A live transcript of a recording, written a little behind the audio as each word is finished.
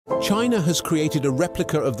China has created a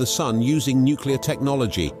replica of the sun using nuclear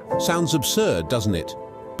technology. Sounds absurd, doesn't it?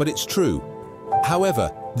 But it's true.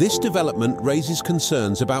 However, this development raises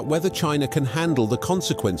concerns about whether China can handle the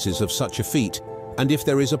consequences of such a feat, and if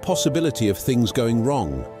there is a possibility of things going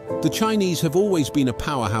wrong. The Chinese have always been a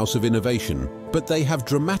powerhouse of innovation, but they have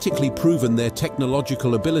dramatically proven their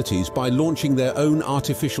technological abilities by launching their own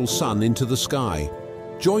artificial sun into the sky.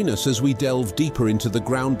 Join us as we delve deeper into the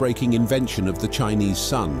groundbreaking invention of the Chinese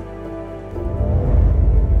sun.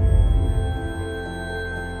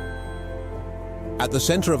 At the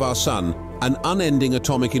center of our sun, an unending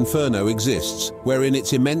atomic inferno exists, wherein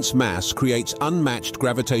its immense mass creates unmatched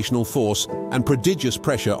gravitational force and prodigious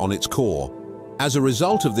pressure on its core. As a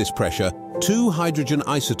result of this pressure, two hydrogen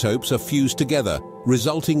isotopes are fused together,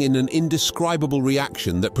 resulting in an indescribable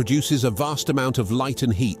reaction that produces a vast amount of light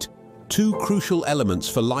and heat, two crucial elements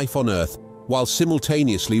for life on Earth, while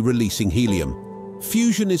simultaneously releasing helium.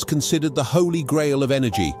 Fusion is considered the holy grail of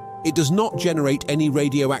energy. It does not generate any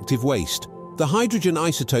radioactive waste. The hydrogen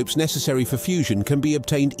isotopes necessary for fusion can be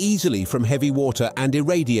obtained easily from heavy water and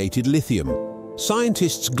irradiated lithium.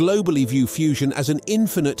 Scientists globally view fusion as an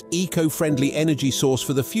infinite, eco-friendly energy source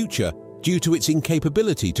for the future due to its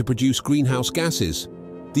incapability to produce greenhouse gases.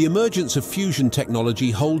 The emergence of fusion technology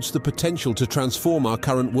holds the potential to transform our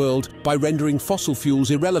current world by rendering fossil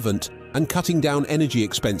fuels irrelevant and cutting down energy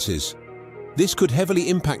expenses. This could heavily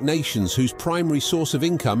impact nations whose primary source of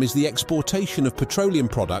income is the exportation of petroleum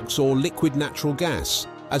products or liquid natural gas,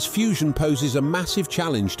 as fusion poses a massive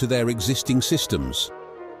challenge to their existing systems.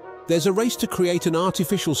 There's a race to create an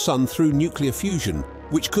artificial sun through nuclear fusion,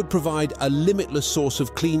 which could provide a limitless source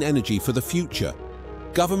of clean energy for the future.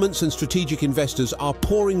 Governments and strategic investors are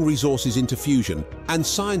pouring resources into fusion, and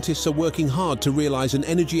scientists are working hard to realize an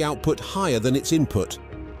energy output higher than its input.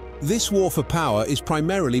 This war for power is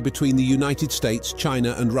primarily between the United States,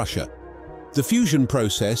 China, and Russia. The fusion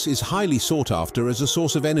process is highly sought after as a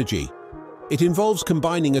source of energy. It involves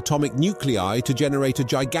combining atomic nuclei to generate a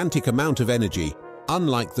gigantic amount of energy,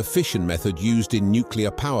 unlike the fission method used in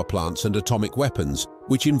nuclear power plants and atomic weapons,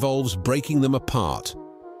 which involves breaking them apart.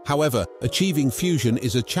 However, achieving fusion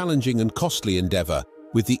is a challenging and costly endeavor,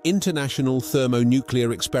 with the International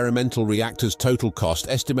Thermonuclear Experimental Reactor's total cost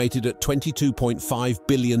estimated at $22.5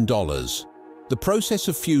 billion. The process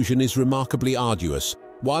of fusion is remarkably arduous.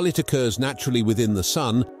 While it occurs naturally within the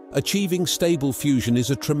sun, achieving stable fusion is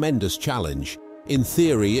a tremendous challenge. In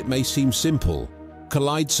theory, it may seem simple.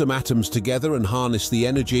 Collide some atoms together and harness the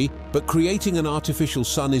energy, but creating an artificial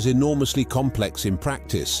sun is enormously complex in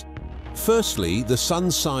practice. Firstly, the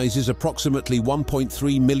sun's size is approximately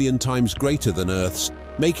 1.3 million times greater than Earth's,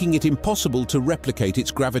 making it impossible to replicate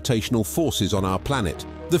its gravitational forces on our planet.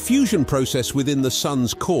 The fusion process within the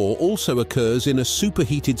sun's core also occurs in a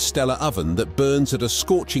superheated stellar oven that burns at a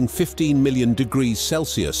scorching 15 million degrees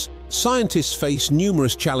Celsius. Scientists face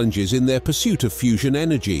numerous challenges in their pursuit of fusion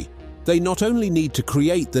energy. They not only need to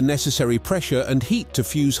create the necessary pressure and heat to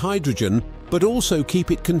fuse hydrogen, but also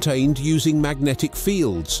keep it contained using magnetic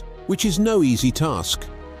fields, which is no easy task.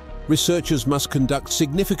 Researchers must conduct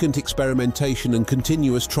significant experimentation and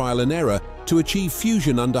continuous trial and error to achieve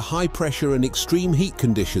fusion under high pressure and extreme heat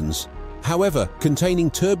conditions. However, containing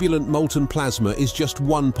turbulent molten plasma is just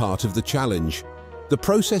one part of the challenge. The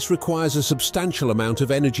process requires a substantial amount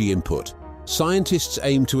of energy input. Scientists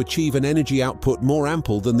aim to achieve an energy output more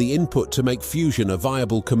ample than the input to make fusion a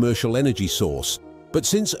viable commercial energy source. But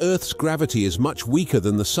since Earth's gravity is much weaker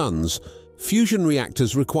than the sun's, fusion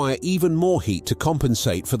reactors require even more heat to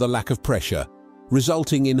compensate for the lack of pressure,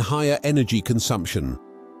 resulting in higher energy consumption.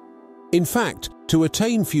 In fact, to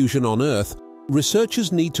attain fusion on Earth,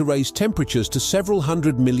 researchers need to raise temperatures to several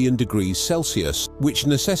hundred million degrees Celsius, which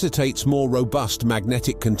necessitates more robust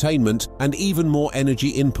magnetic containment and even more energy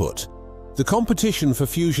input. The competition for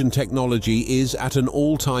fusion technology is at an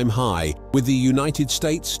all-time high, with the United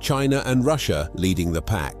States, China, and Russia leading the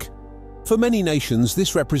pack. For many nations,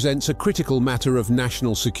 this represents a critical matter of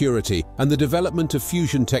national security, and the development of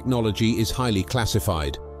fusion technology is highly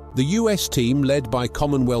classified. The US team, led by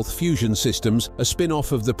Commonwealth Fusion Systems, a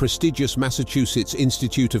spin-off of the prestigious Massachusetts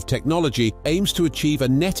Institute of Technology, aims to achieve a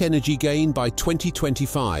net energy gain by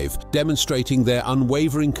 2025, demonstrating their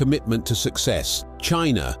unwavering commitment to success.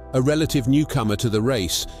 China, a relative newcomer to the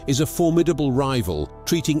race, is a formidable rival,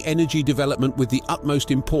 treating energy development with the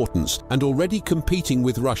utmost importance and already competing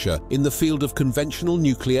with Russia in the field of conventional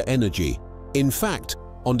nuclear energy. In fact,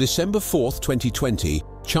 on December 4, 2020,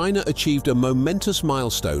 China achieved a momentous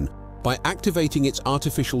milestone by activating its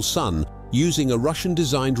artificial sun using a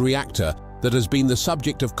Russian-designed reactor that has been the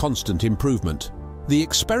subject of constant improvement. The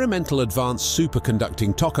Experimental Advanced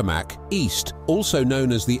Superconducting Tokamak, EAST, also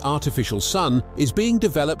known as the Artificial Sun, is being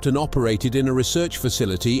developed and operated in a research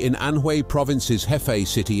facility in Anhui Province's Hefei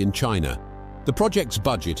city in China. The project's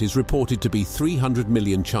budget is reported to be 300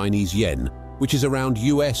 million Chinese yen, which is around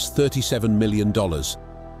US $37 million.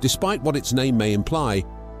 Despite what its name may imply,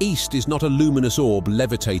 EAST is not a luminous orb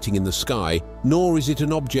levitating in the sky, nor is it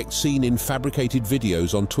an object seen in fabricated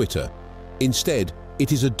videos on Twitter. Instead,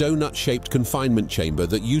 it is a donut-shaped confinement chamber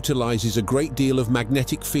that utilizes a great deal of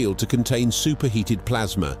magnetic field to contain superheated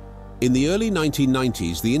plasma. In the early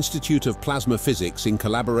 1990s, the Institute of Plasma Physics, in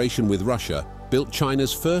collaboration with Russia, built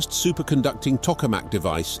China's first superconducting tokamak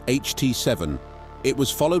device, HT7. It was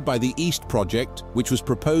followed by the EAST project, which was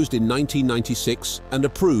proposed in 1996 and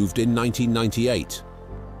approved in 1998.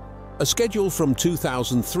 A schedule from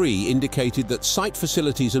 2003 indicated that site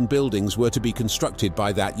facilities and buildings were to be constructed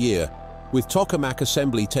by that year, with tokamak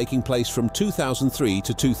assembly taking place from 2003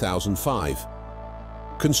 to 2005.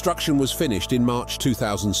 Construction was finished in March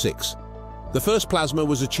 2006. The first plasma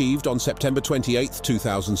was achieved on September 28,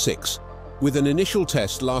 2006, with an initial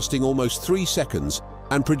test lasting almost 3 seconds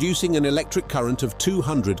and producing an electric current of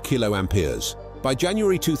 200 kiloamperes. By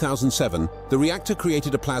January 2007, the reactor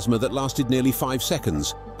created a plasma that lasted nearly 5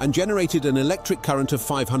 seconds and generated an electric current of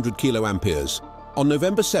 500 kiloamperes. On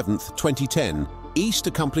November 7, 2010, EAST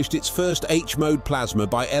accomplished its first H-mode plasma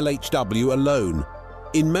by LHW alone.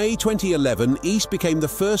 In May 2011, EAST became the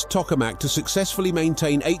first tokamak to successfully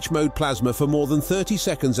maintain H-mode plasma for more than 30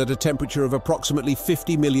 seconds at a temperature of approximately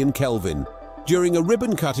 50 million Kelvin. During a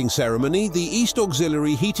ribbon-cutting ceremony, the EAST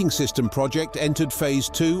Auxiliary Heating System project entered Phase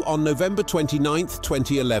 2 on November 29,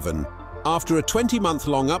 2011. After a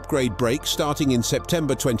 20-month-long upgrade break starting in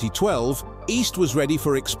September 2012, EAST was ready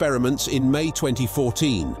for experiments in May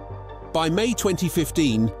 2014. By May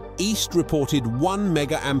 2015, EAST reported 1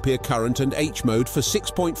 mega-ampere current and H-mode for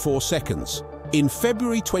 6.4 seconds. In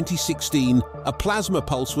February 2016, a plasma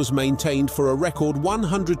pulse was maintained for a record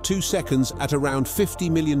 102 seconds at around 50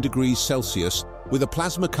 million degrees Celsius with a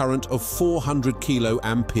plasma current of 400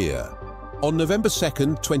 kiloampere. On November 2,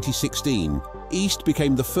 2016, EAST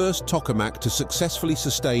became the first tokamak to successfully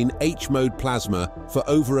sustain H-mode plasma for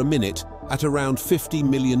over a minute at around 50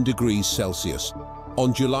 million degrees Celsius.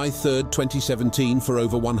 On July 3, 2017, for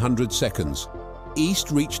over 100 seconds,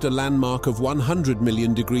 EAST reached a landmark of 100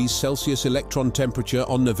 million degrees Celsius electron temperature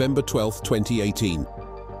on November 12, 2018.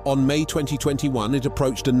 On May 2021, it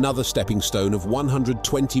approached another stepping stone of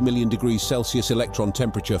 120 million degrees Celsius electron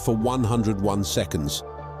temperature for 101 seconds.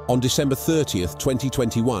 On December 30,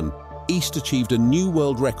 2021, EAST achieved a new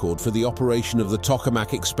world record for the operation of the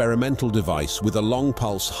tokamak experimental device with a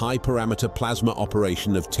long-pulse, high-parameter plasma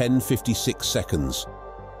operation of 1056 seconds.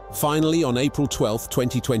 Finally, on April 12,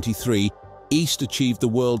 2023, EAST achieved the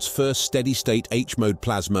world's first steady-state H-mode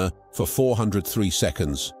plasma for 403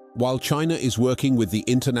 seconds. While China is working with the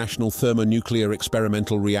International Thermonuclear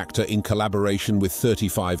Experimental Reactor in collaboration with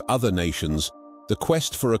 35 other nations, the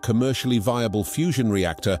quest for a commercially viable fusion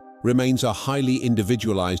reactor remains a highly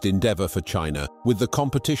individualized endeavor for China, with the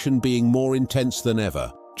competition being more intense than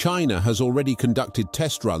ever. China has already conducted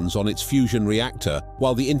test runs on its fusion reactor,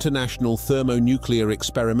 while the International Thermonuclear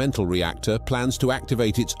Experimental Reactor plans to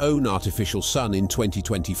activate its own artificial sun in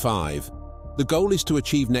 2025. The goal is to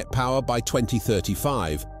achieve net power by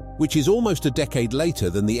 2035, which is almost a decade later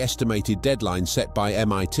than the estimated deadline set by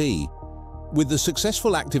MIT. With the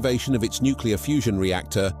successful activation of its nuclear fusion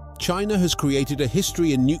reactor, China has created a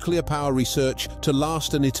history in nuclear power research to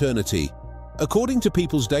last an eternity. According to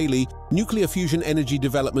People's Daily, nuclear fusion energy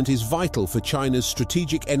development is vital for China's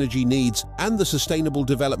strategic energy needs and the sustainable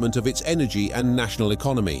development of its energy and national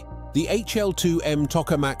economy. The HL2M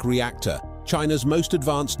tokamak reactor, China's most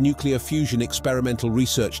advanced nuclear fusion experimental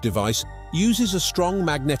research device, uses a strong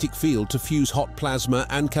magnetic field to fuse hot plasma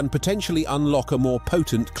and can potentially unlock a more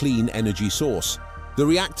potent clean energy source. The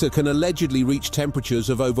reactor can allegedly reach temperatures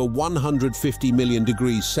of over 150 million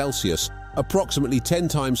degrees Celsius, approximately 10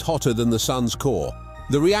 times hotter than the Sun's core.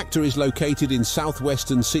 The reactor is located in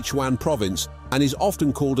southwestern Sichuan province and is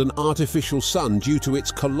often called an artificial sun due to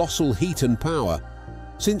its colossal heat and power.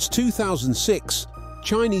 Since 2006,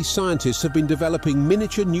 Chinese scientists have been developing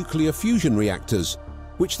miniature nuclear fusion reactors,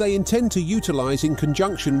 which they intend to utilize in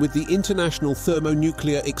conjunction with the International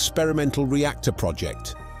Thermonuclear Experimental Reactor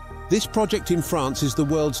project. This project in France is the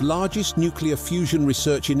world's largest nuclear fusion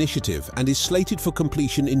research initiative and is slated for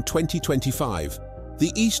completion in 2025.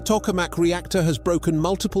 The EAST tokamak reactor has broken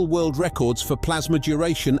multiple world records for plasma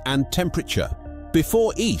duration and temperature.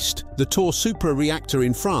 Before EAST, the Tour Supra reactor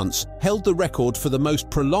in France held the record for the most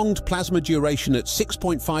prolonged plasma duration at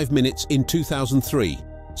 6.5 minutes in 2003.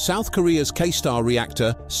 South Korea's K-Star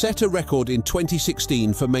reactor set a record in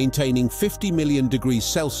 2016 for maintaining 50 million degrees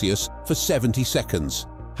Celsius for 70 seconds.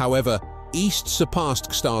 However, East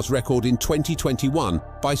surpassed Star's record in 2021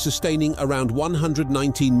 by sustaining around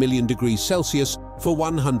 119 million degrees Celsius for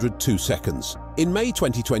 102 seconds. In May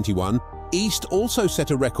 2021, East also set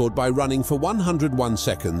a record by running for 101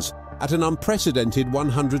 seconds at an unprecedented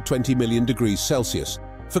 120 million degrees Celsius.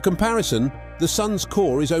 For comparison, the Sun's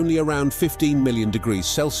core is only around 15 million degrees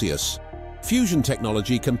Celsius. Fusion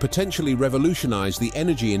technology can potentially revolutionize the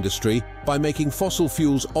energy industry by making fossil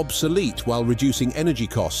fuels obsolete while reducing energy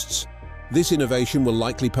costs. This innovation will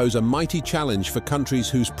likely pose a mighty challenge for countries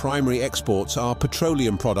whose primary exports are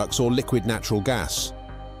petroleum products or liquid natural gas.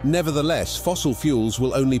 Nevertheless, fossil fuels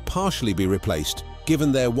will only partially be replaced,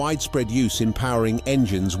 given their widespread use in powering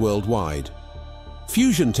engines worldwide.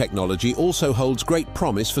 Fusion technology also holds great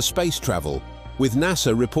promise for space travel, with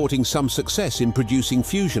NASA reporting some success in producing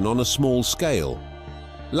fusion on a small scale.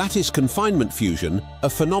 Lattice confinement fusion, a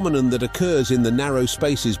phenomenon that occurs in the narrow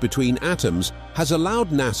spaces between atoms, has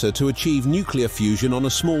allowed NASA to achieve nuclear fusion on a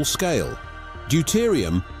small scale.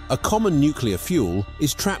 Deuterium, a common nuclear fuel,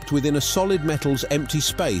 is trapped within a solid metal's empty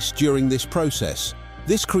space during this process.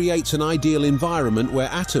 This creates an ideal environment where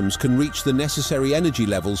atoms can reach the necessary energy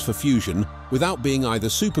levels for fusion without being either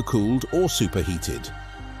supercooled or superheated.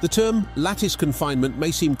 The term lattice confinement may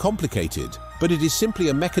seem complicated, but it is simply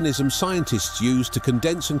a mechanism scientists use to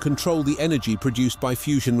condense and control the energy produced by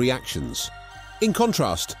fusion reactions. In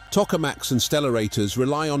contrast, tokamaks and stellarators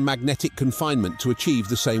rely on magnetic confinement to achieve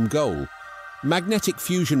the same goal. Magnetic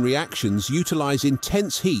fusion reactions utilize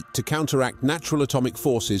intense heat to counteract natural atomic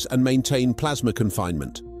forces and maintain plasma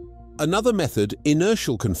confinement. Another method,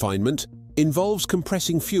 inertial confinement, involves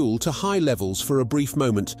compressing fuel to high levels for a brief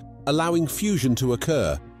moment, allowing fusion to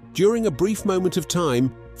occur. During a brief moment of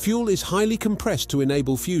time, fuel is highly compressed to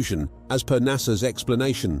enable fusion, as per NASA's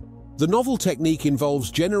explanation. The novel technique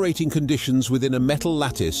involves generating conditions within a metal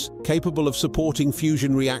lattice capable of supporting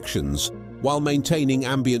fusion reactions while maintaining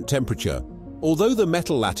ambient temperature. Although the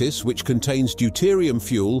metal lattice, which contains deuterium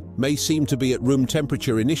fuel, may seem to be at room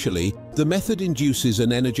temperature initially, the method induces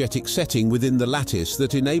an energetic setting within the lattice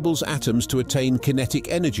that enables atoms to attain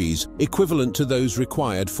kinetic energies equivalent to those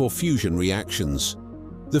required for fusion reactions.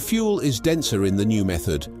 The fuel is denser in the new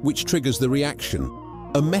method, which triggers the reaction.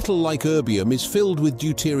 A metal like erbium is filled with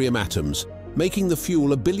deuterium atoms, making the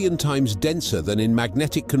fuel a billion times denser than in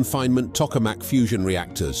magnetic confinement tokamak fusion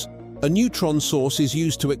reactors. A neutron source is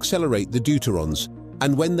used to accelerate the deuterons,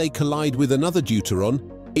 and when they collide with another deuteron,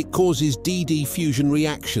 it causes DD fusion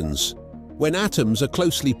reactions. When atoms are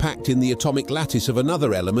closely packed in the atomic lattice of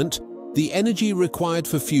another element, the energy required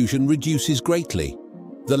for fusion reduces greatly.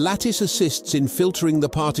 The lattice assists in filtering the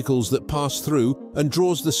particles that pass through and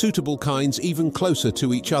draws the suitable kinds even closer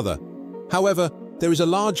to each other. However, there is a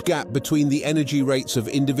large gap between the energy rates of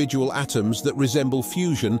individual atoms that resemble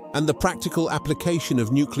fusion and the practical application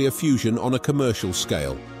of nuclear fusion on a commercial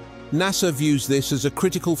scale. NASA views this as a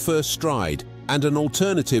critical first stride and an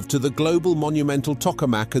alternative to the global monumental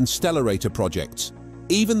tokamak and stellarator projects.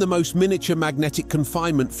 Even the most miniature magnetic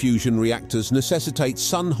confinement fusion reactors necessitate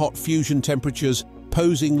sun-hot fusion temperatures,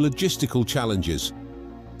 posing logistical challenges.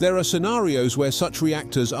 There are scenarios where such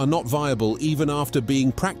reactors are not viable even after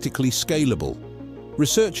being practically scalable.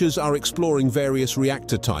 Researchers are exploring various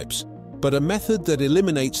reactor types, but a method that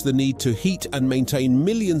eliminates the need to heat and maintain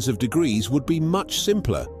millions of degrees would be much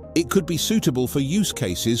simpler. It could be suitable for use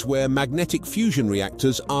cases where magnetic fusion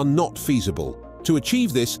reactors are not feasible. To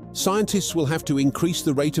achieve this, scientists will have to increase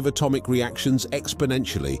the rate of atomic reactions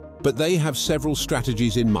exponentially, but they have several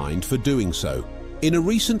strategies in mind for doing so. In a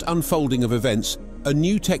recent unfolding of events, a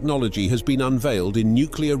new technology has been unveiled in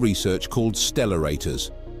nuclear research called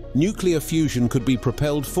stellarators. Nuclear fusion could be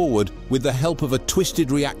propelled forward with the help of a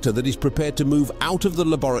twisted reactor that is prepared to move out of the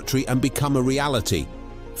laboratory and become a reality.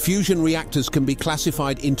 Fusion reactors can be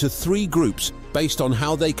classified into 3 groups based on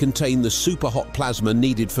how they contain the superhot plasma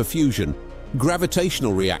needed for fusion.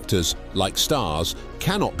 Gravitational reactors, like stars,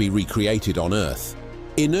 cannot be recreated on Earth.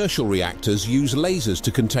 Inertial reactors use lasers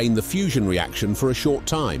to contain the fusion reaction for a short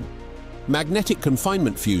time. Magnetic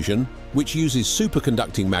confinement fusion, which uses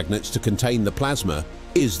superconducting magnets to contain the plasma,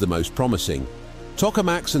 is the most promising.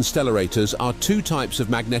 Tokamaks and stellarators are 2 types of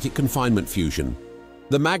magnetic confinement fusion.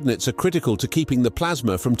 The magnets are critical to keeping the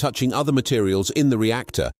plasma from touching other materials in the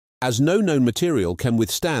reactor, as no known material can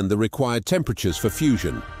withstand the required temperatures for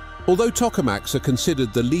fusion. Although tokamaks are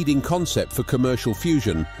considered the leading concept for commercial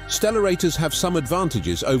fusion, stellarators have some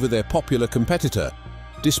advantages over their popular competitor.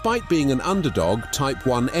 Despite being an underdog, Type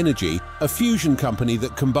 1 Energy, a fusion company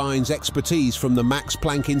that combines expertise from the Max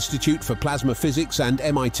Planck Institute for Plasma Physics and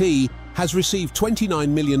MIT, has received $29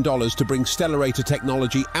 million to bring stellarator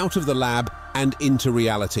technology out of the lab and into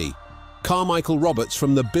reality. Carmichael Roberts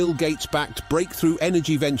from the Bill Gates-backed Breakthrough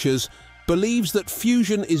Energy Ventures believes that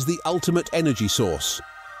fusion is the ultimate energy source.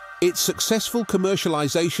 Its successful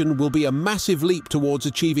commercialization will be a massive leap towards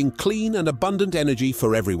achieving clean and abundant energy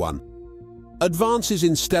for everyone. Advances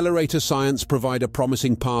in stellarator science provide a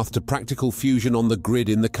promising path to practical fusion on the grid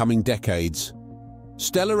in the coming decades.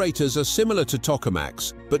 Stellarators are similar to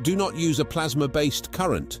tokamaks, but do not use a plasma-based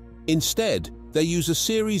current. Instead, they use a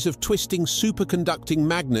series of twisting superconducting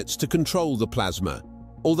magnets to control the plasma.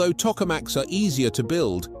 Although tokamaks are easier to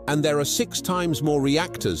build, and there are 6 times more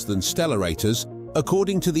reactors than stellarators,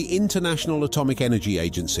 according to the International Atomic Energy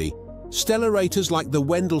Agency, stellarators like the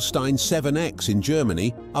Wendelstein 7X in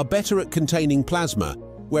Germany are better at containing plasma,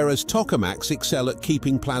 whereas tokamaks excel at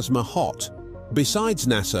keeping plasma hot. Besides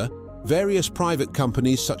NASA, various private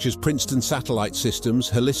companies such as Princeton Satellite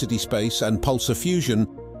Systems, Helicity Space, and Pulsar Fusion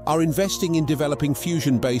are investing in developing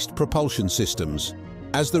fusion-based propulsion systems.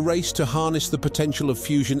 As the race to harness the potential of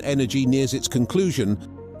fusion energy nears its conclusion,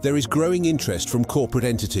 there is growing interest from corporate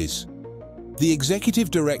entities. The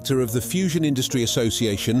executive director of the Fusion Industry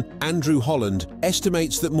Association, Andrew Holland,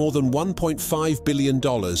 estimates that more than $1.5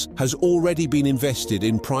 billion has already been invested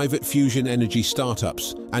in private fusion energy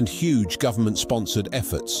startups and huge government-sponsored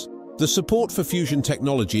efforts. The support for fusion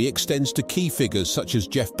technology extends to key figures such as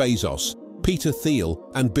Jeff Bezos, Peter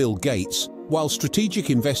Thiel, and Bill Gates, while strategic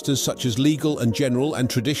investors such as legal and general and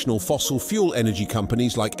traditional fossil fuel energy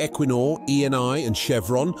companies like Equinor, Eni, and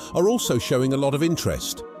Chevron are also showing a lot of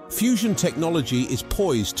interest. Fusion technology is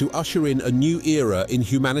poised to usher in a new era in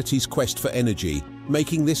humanity's quest for energy,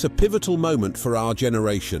 making this a pivotal moment for our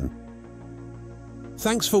generation.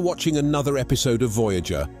 Thanks for watching another episode of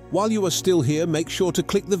Voyager. While you are still here, make sure to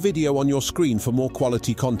click the video on your screen for more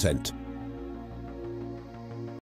quality content.